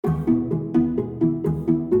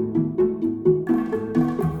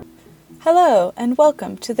Hello, and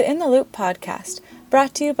welcome to the In the Loop podcast,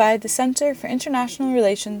 brought to you by the Center for International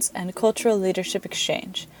Relations and Cultural Leadership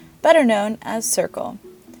Exchange, better known as CIRCLE.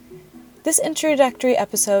 This introductory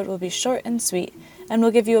episode will be short and sweet, and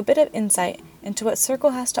will give you a bit of insight into what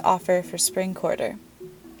CIRCLE has to offer for spring quarter.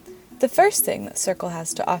 The first thing that CIRCLE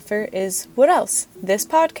has to offer is, what else? This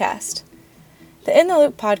podcast. The In the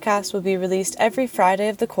Loop podcast will be released every Friday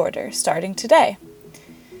of the quarter, starting today.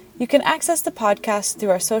 You can access the podcast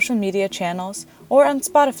through our social media channels or on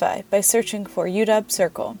Spotify by searching for UW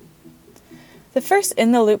CIRCLE. The first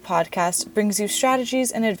In the Loop podcast brings you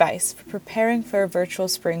strategies and advice for preparing for a virtual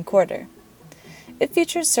spring quarter. It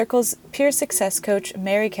features CIRCLE's peer success coach,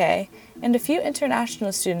 Mary Kay, and a few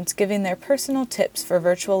international students giving their personal tips for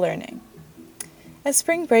virtual learning. As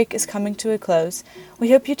spring break is coming to a close,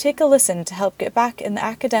 we hope you take a listen to help get back in the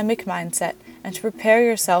academic mindset and to prepare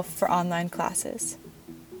yourself for online classes.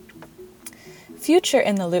 Future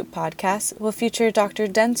In the Loop podcasts will feature Dr.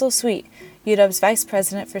 Denzel Sweet, UW's Vice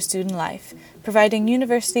President for Student Life, providing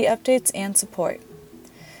university updates and support.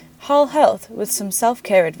 Hall Health with some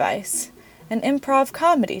self-care advice, an improv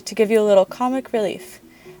comedy to give you a little comic relief,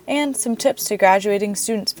 and some tips to graduating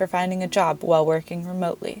students for finding a job while working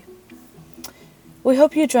remotely. We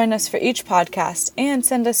hope you join us for each podcast and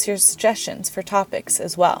send us your suggestions for topics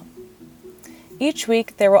as well. Each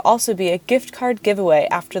week, there will also be a gift card giveaway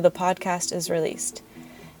after the podcast is released.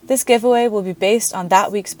 This giveaway will be based on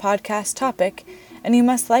that week's podcast topic, and you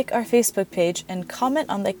must like our Facebook page and comment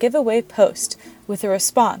on the giveaway post with a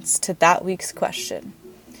response to that week's question.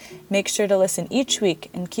 Make sure to listen each week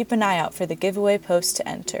and keep an eye out for the giveaway post to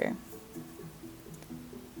enter.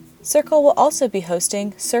 CIRCLE will also be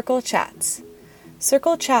hosting CIRCLE Chats.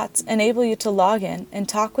 CIRCLE Chats enable you to log in and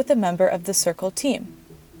talk with a member of the CIRCLE team.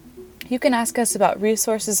 You can ask us about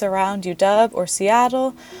resources around UW or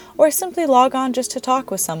Seattle, or simply log on just to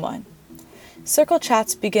talk with someone. CIRCLE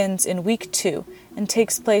Chats begins in week 2 and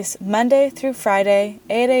takes place Monday through Friday,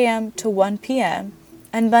 8 a.m. to 1 p.m.,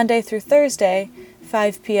 and Monday through Thursday,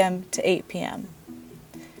 5 p.m. to 8 p.m.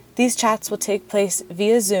 These chats will take place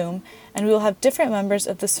via Zoom, and we will have different members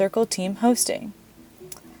of the CIRCLE team hosting.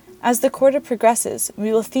 As the quarter progresses,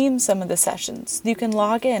 we will theme some of the sessions so you can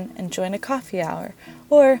log in and join a coffee hour,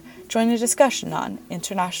 or join a discussion on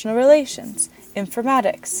international relations,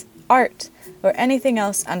 informatics, art, or anything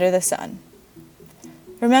else under the sun.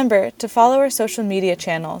 Remember to follow our social media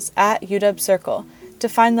channels at UW CIRCLE to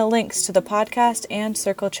find the links to the podcast and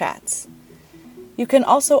CIRCLE Chats. You can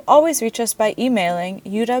also always reach us by emailing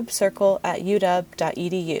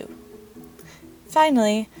uwcircle@uw.edu.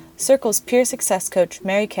 Finally, CIRCLE's peer success coach,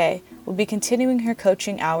 Mary Kay, will be continuing her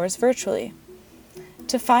coaching hours virtually.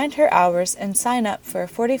 To find her hours and sign up for a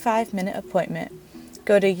 45-minute appointment,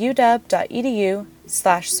 go to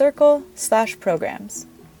uw.edu/circle/programs.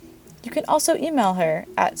 You can also email her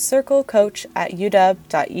at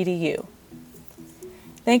circlecoach@uw.edu.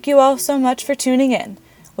 Thank you all so much for tuning in.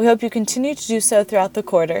 We hope you continue to do so throughout the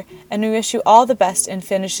quarter, and we wish you all the best in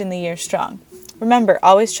finishing the year strong. Remember,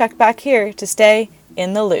 always check back here to stay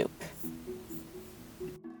in the loop.